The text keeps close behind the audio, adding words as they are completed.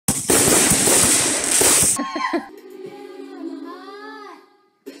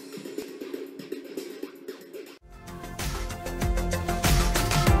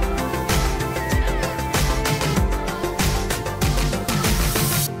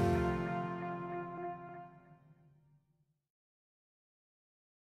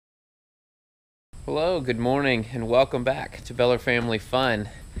Hello, good morning, and welcome back to Beller Family Fun.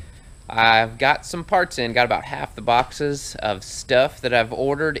 I've got some parts in, got about half the boxes of stuff that I've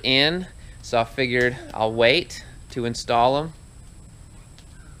ordered in, so I figured I'll wait to install them.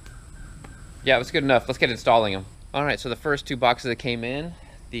 Yeah, that's good enough. Let's get installing them. Alright, so the first two boxes that came in,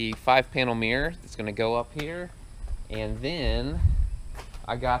 the 5-panel mirror that's going to go up here, and then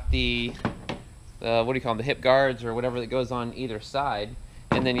I got the what do you call them, the hip guards or whatever that goes on either side.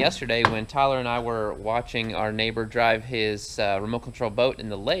 And then yesterday when Tyler and I were watching our neighbor drive his remote control boat in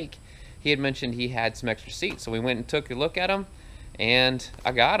the lake, he had mentioned he had some extra seats, so we went and took a look at them, and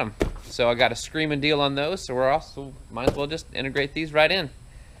I got them. So I got a screaming deal on those, so we're also might as well just integrate these right in.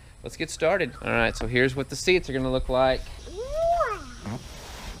 Let's get started. All right, so here's what the seats are gonna look like.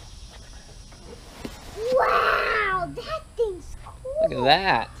 Wow, that thing's cool. Look at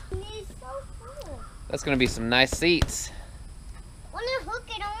that. It's so cool. That's gonna be some nice seats. Wanna hook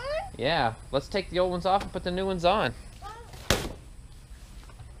it on? Yeah, let's take the old ones off and put the new ones on. Is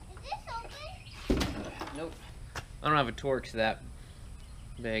this open? Nope. I don't have a Torx that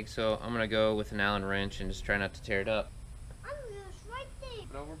big, so I'm gonna go with an Allen wrench and just try not to tear it up. I'm just right there.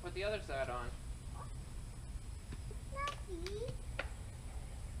 Put over and put the other side on. Lucky.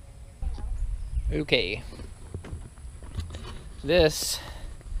 Okay. This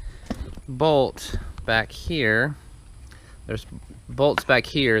bolt back here, there's bolts back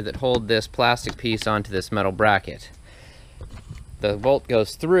here that hold this plastic piece onto this metal bracket. The bolt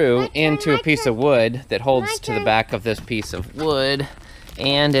goes through into a piece of wood that holds to the back of this piece of wood,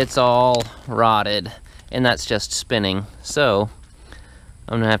 and it's all rotted, and that's just spinning. So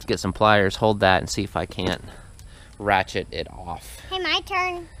I'm gonna have to get some pliers, hold that, and see if I can't ratchet it off. Hey, my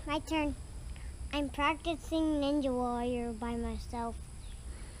turn. My turn. I'm practicing Ninja Warrior by myself,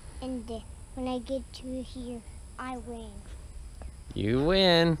 and when I get to here, I win. You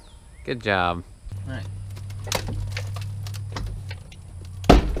win. Good job. All right.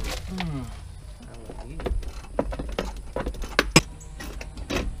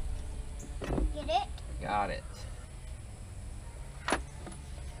 Get it? Got it.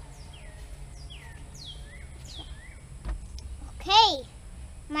 Okay.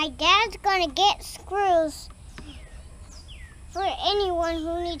 My dad's gonna get screws for anyone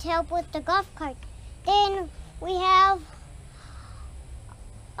who needs help with the golf cart. Then we have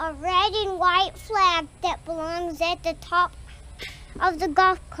a red and white flag that belongs at the top of the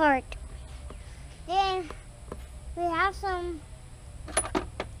golf cart. Then we have some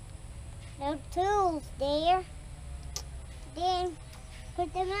little tools there. Then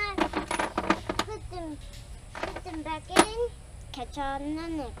put them back in. Catch on the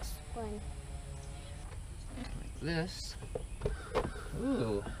next one. Like this.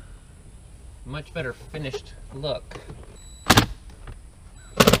 Ooh. Much better finished look.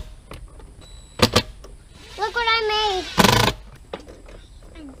 Look what I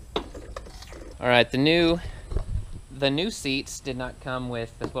made. All right, the new seats did not come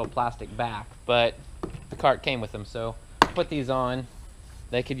with this little plastic back, but the cart came with them, so put these on.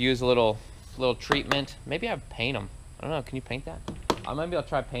 They could use a little treatment. Maybe I paint them. I don't know, can you paint that? Maybe I'll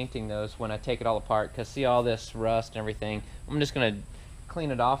try painting those when I take it all apart, because see all this rust and everything. I'm just gonna clean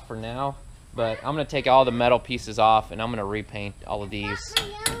it off for now, but I'm gonna take all the metal pieces off and I'm gonna repaint all of these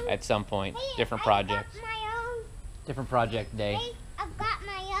at some point. Different projects. Different project day. Hey, I've got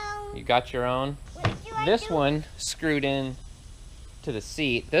my own. You got your own? This one screwed in to the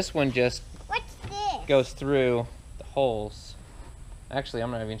seat. This one just What's this? goes through the holes. Actually,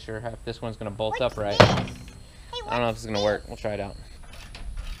 I'm not even sure if this one's gonna bolt up right. This? Hey, I don't know if it's gonna work. We'll try it out.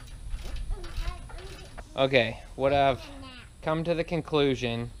 Okay, what I've come to the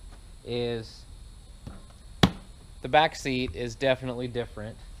conclusion is the back seat is definitely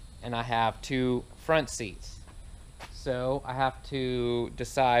different, and I have two front seats. So I have to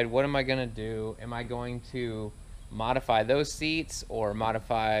decide, what am I gonna do? Am I going to modify those seats or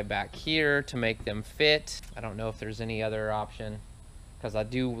modify back here to make them fit? I don't know if there's any other option, because I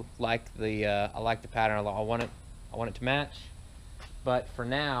do like the pattern. I want it to match. But for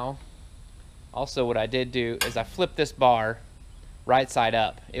now, also what I did do is I flipped this bar right side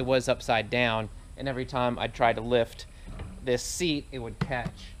up. It was upside down, and every time I tried to lift this seat, it would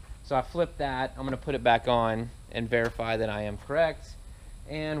catch. So I flipped that. I'm gonna put it back on and verify that I am correct.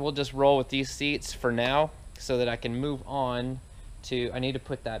 And we'll just roll with these seats for now so that I can move on to, I need to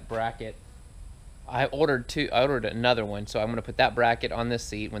put that bracket. I ordered another one, so I'm gonna put that bracket on this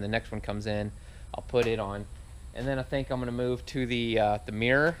seat. When the next one comes in, I'll put it on. And then I think I'm gonna move to the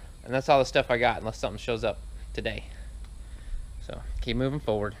mirror, and that's all the stuff I got, unless something shows up today. So keep moving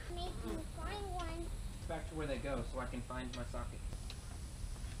forward. Back to where they go, so I can find my socket.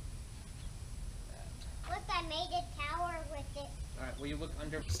 Look, I made a tower with it. All right, will you look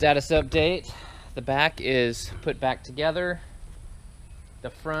under? Status update. The back is put back together. The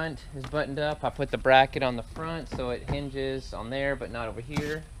front is buttoned up. I put the bracket on the front so it hinges on there, but not over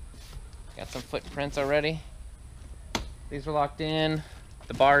here. Got some footprints already. These are locked in.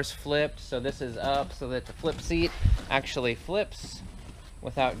 The bar's flipped, so this is up so that the flip seat actually flips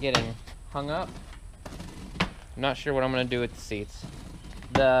without getting hung up. I'm not sure what I'm gonna do with the seats.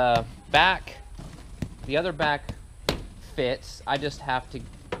 The other back fits. I just have to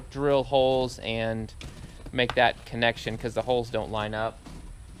drill holes and make that connection because the holes don't line up.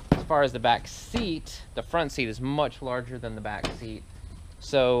 As far as the back seat, the front seat is much larger than the back seat.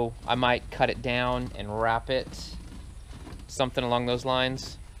 So I might cut it down and wrap it, something along those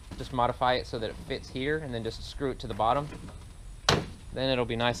lines. Just modify it so that it fits here and then just screw it to the bottom. Then it'll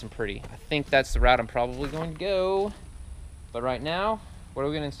be nice and pretty. I think that's the route I'm probably going to go. But right now, what are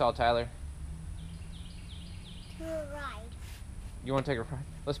we gonna install, Tyler? To a ride. You wanna take a ride?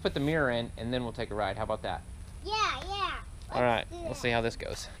 Let's put the mirror in and then we'll take a ride. How about that? Yeah. All right, we'll see how this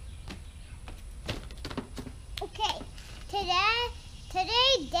goes. Okay, today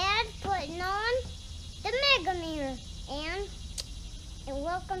Dad's putting on the Mega Mirror, and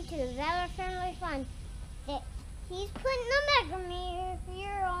welcome to Valor Family Fun. That he's putting the Mega Mirror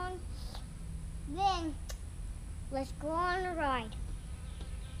here on. Then let's go on a ride.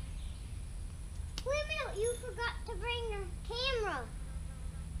 Wait a minute, you forgot to bring the camera.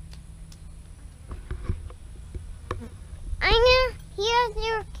 Here's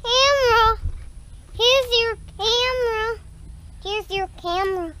your camera. Here's your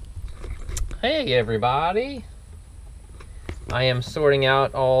camera. Hey everybody. I am sorting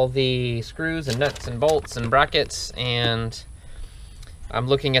out all the screws and nuts and bolts and brackets, and I'm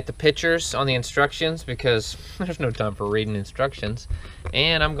looking at the pictures on the instructions because there's no time for reading instructions.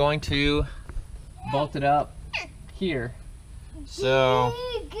 And I'm going to bolt it up here. So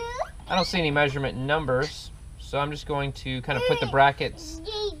I don't see any measurement numbers. So I'm just going to kind of put the brackets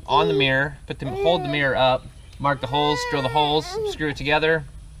on the mirror, hold the mirror up, mark the holes, drill the holes, screw it together.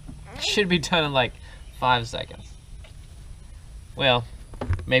 Should be done in like 5 seconds. Well,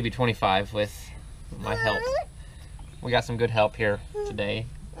 maybe 25 with my help. We got some good help here today.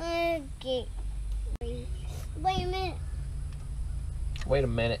 Okay. Wait a minute. Wait a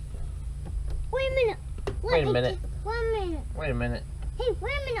minute. Wait a minute. Wait a minute. 1 minute. Wait a minute. Hey,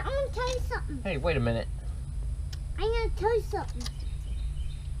 wait a minute. I'm gonna tell you something. Hey, wait a minute. I'm gonna tell you something.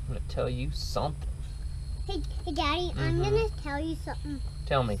 I'm gonna tell you something. Hey Daddy, I'm gonna tell you something.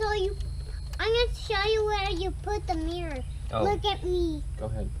 Tell me. I'm gonna show you where you put the mirror. Oh. Look at me. Go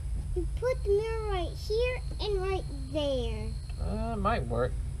ahead. You put the mirror right here and right there. It might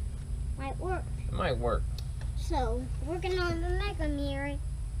work. Might work. It might work. So, working on the Mega Mirror.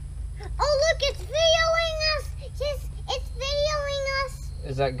 Oh look, it's videoing us! It's videoing us!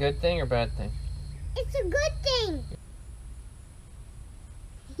 Is that a good thing or bad thing? It's a good thing!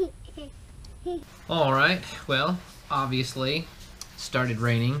 All right, well, obviously, started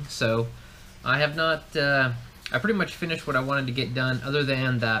raining, so I have not, I pretty much finished what I wanted to get done other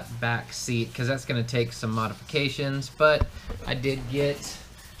than that back seat, because that's going to take some modifications, but I did get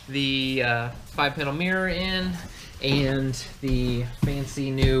the 5-panel mirror in and the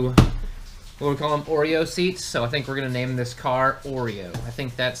fancy new, what do we call them, Oreo seats. So I think we're going to name this car Oreo. I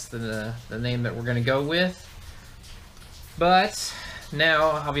think that's the name that we're going to go with. But now,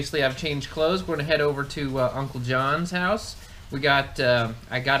 obviously, I've changed clothes. We're going to head over to Uncle John's house. We got,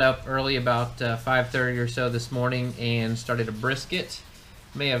 I got up early about 5:30 or so this morning and started a brisket.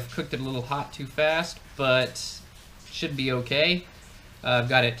 May have cooked it a little hot too fast, but should be okay. I've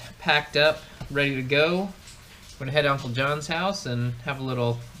got it packed up, ready to go. We're gonna head to Uncle John's house and have a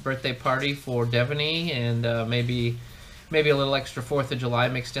little birthday party for Devaney, and maybe a little extra 4th of July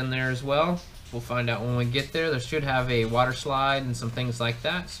mixed in there as well. We'll find out when we get there. There should have a water slide and some things like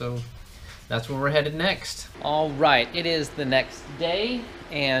that, so that's where we're headed next. All right, it is the next day,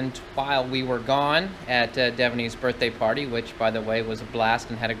 and while we were gone at Devaney's birthday party, which by the way was a blast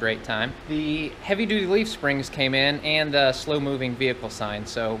and had a great time, the heavy-duty leaf springs came in and the slow-moving vehicle sign.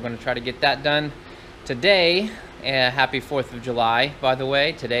 So we're gonna try to get that done today. Happy 4th of July, by the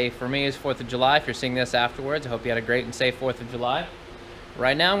way. Today for me is 4th of July. If you're seeing this afterwards, I hope you had a great and safe 4th of July.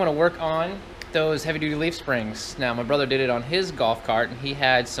 Right now I'm gonna work on those heavy-duty leaf springs. Now, my brother did it on his golf cart and he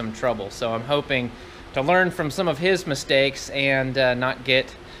had some trouble, so I'm hoping to learn from some of his mistakes and not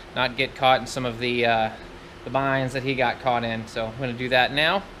get caught in some of the binds that he got caught in. So I'm gonna do that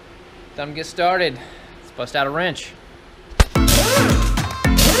now. Time to get started. Let's bust out a wrench.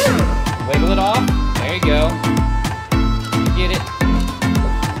 Wiggle it off. There you go. You get it.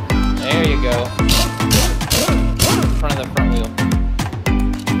 There you go.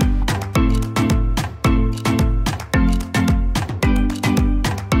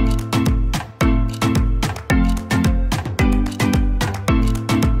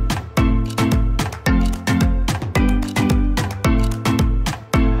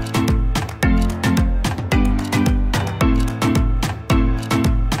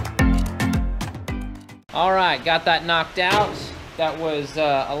 All right, got that knocked out. That was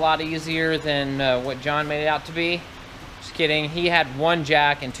a lot easier than what John made it out to be. Just kidding. He had 1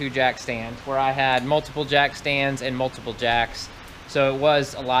 jack and 2 jack stands, where I had multiple jack stands and multiple jacks. So it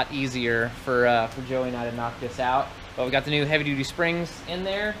was a lot easier for Joey and I to knock this out. But we got the new heavy-duty springs in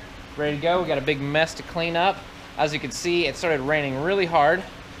there, ready to go. We got a big mess to clean up. As you can see, it started raining really hard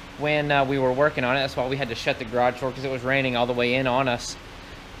when we were working on it. That's why we had to shut the garage door, because it was raining all the way in on us.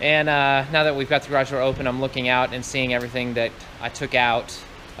 And now that we've got the garage door open, I'm looking out and seeing everything that I took out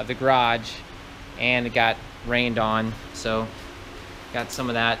of the garage, and it got rained on, so got some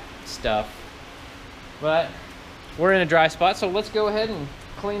of that stuff. But we're in a dry spot, so let's go ahead and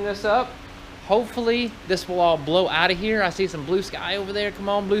clean this up. Hopefully this will all blow out of here. I see some blue sky over there. Come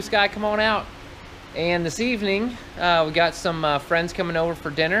on, blue sky, come on out. And this evening, we got some friends coming over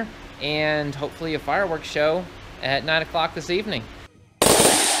for dinner, and hopefully a fireworks show at 9 o'clock this evening.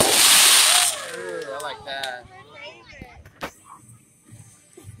 I like that.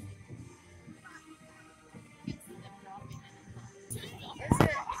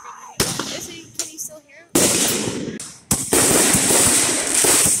 Can you still hear him?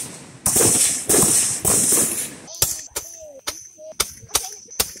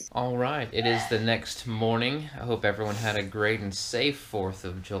 All right, it is the next morning. I hope everyone had a great and safe 4th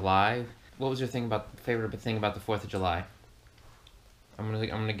of July. What was your favorite thing about the 4th of July? I'm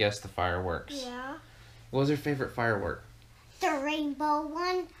gonna guess the fireworks. Yeah. What was your favorite firework? The rainbow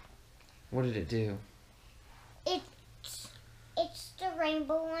one. What did it do? It's the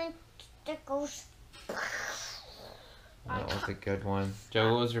rainbow one that goes. That was a good one.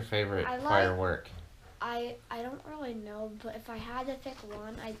 Joe, what was your favorite firework? I don't really know, but if I had to pick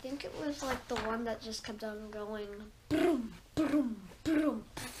one, I think it was like the one that just kept on going. Boom, boom, boom.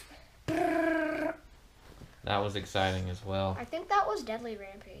 That was exciting as well. I think that was Deadly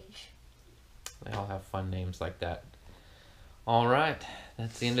Rampage. They all have fun names like that. All right,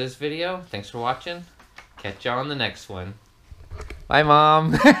 that's the end of this video. Thanks for watching. Catch you on the next one. Bye,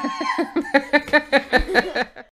 Mom.